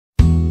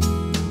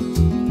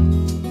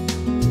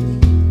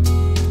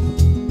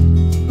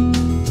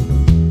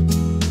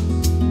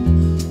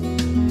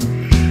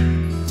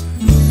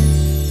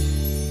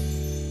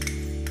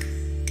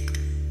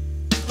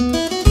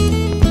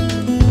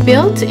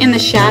Built in the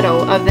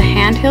shadow of the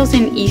Handhills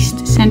in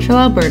east central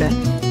Alberta,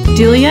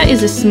 Delia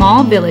is a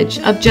small village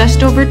of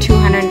just over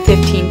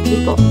 215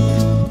 people.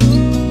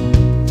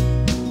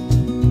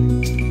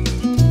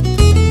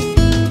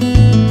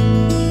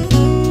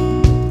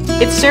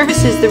 It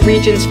services the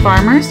region's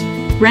farmers,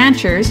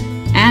 ranchers,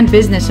 and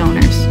business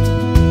owners.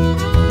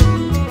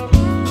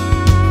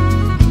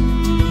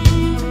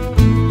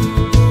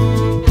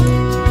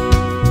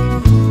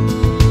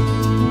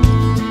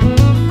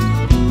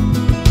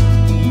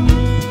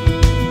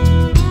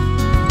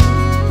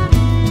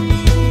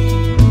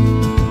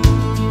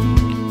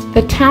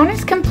 The town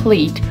is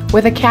complete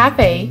with a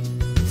cafe,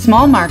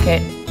 small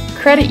market,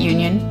 credit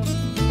union,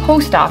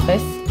 post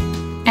office,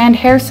 and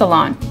hair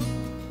salon.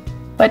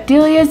 But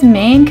Delia's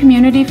main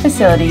community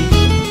facility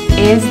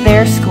is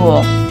their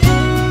school.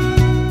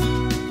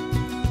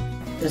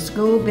 The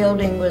school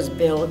building was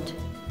built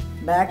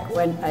back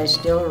when I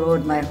still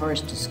rode my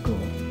horse to school.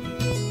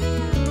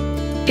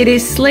 It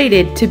is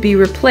slated to be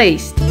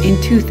replaced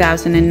in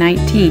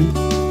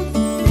 2019.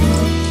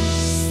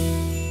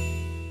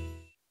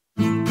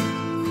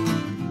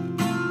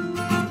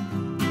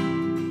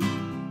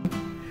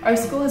 Our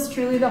school is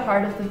truly the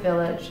heart of the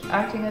village,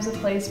 acting as a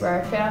place where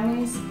our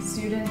families,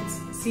 students,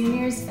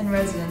 seniors, and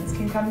residents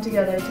can come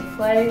together to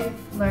play,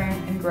 learn,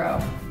 and grow.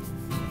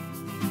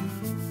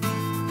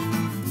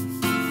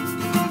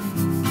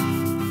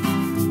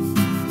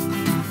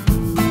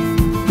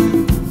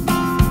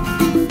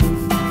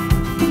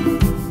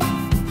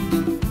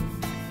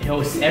 It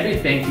hosts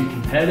everything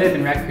from competitive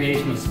and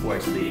recreational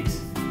sports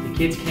leagues, to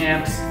kids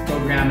camps,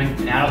 programming,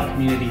 and adult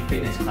community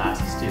fitness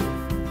classes too.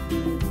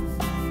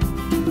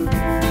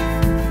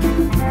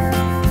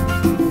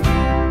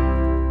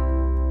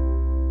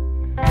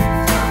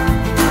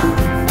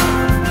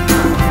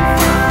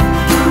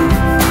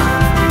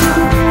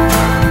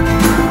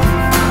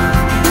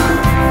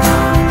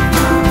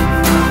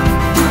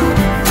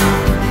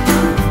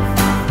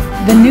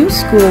 The new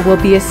school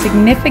will be a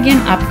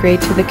significant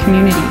upgrade to the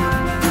community,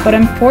 but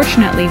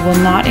unfortunately will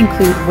not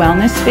include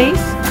wellness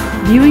space,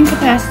 viewing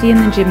capacity in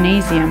the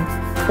gymnasium,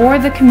 or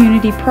the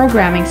community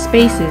programming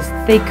spaces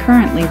they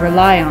currently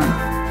rely on.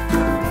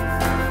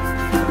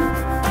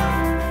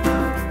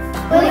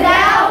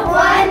 Without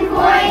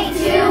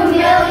 $1.2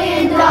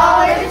 million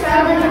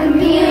from the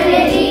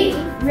community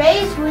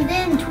raised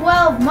within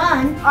 12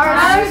 months,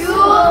 our school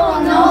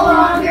will no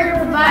longer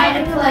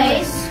provide a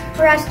place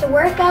for us to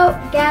work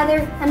out, gather,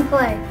 and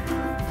play.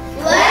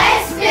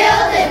 Let's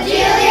build the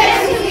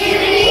Delia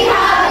Community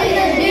Hub in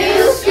the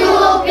new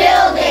school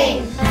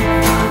building.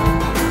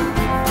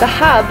 The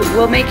hub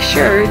will make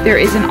sure there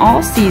is an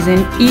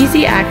all-season,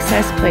 easy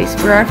access place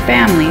for our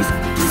families,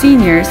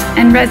 seniors,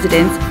 and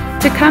residents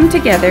to come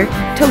together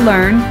to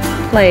learn,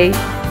 play,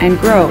 and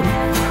grow.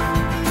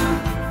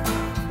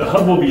 The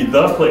hub will be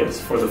the place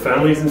for the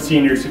families and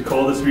seniors who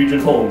call this region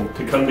home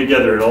to come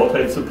together at all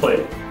types of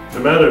play, no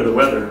matter the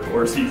weather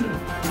or season.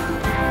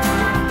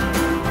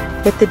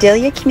 With the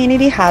Delia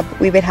Community Hub,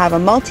 we would have a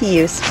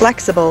multi-use,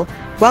 flexible,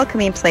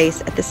 welcoming place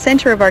at the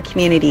center of our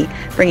community,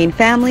 bringing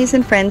families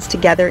and friends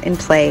together in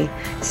play,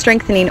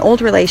 strengthening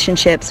old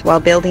relationships while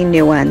building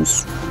new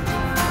ones.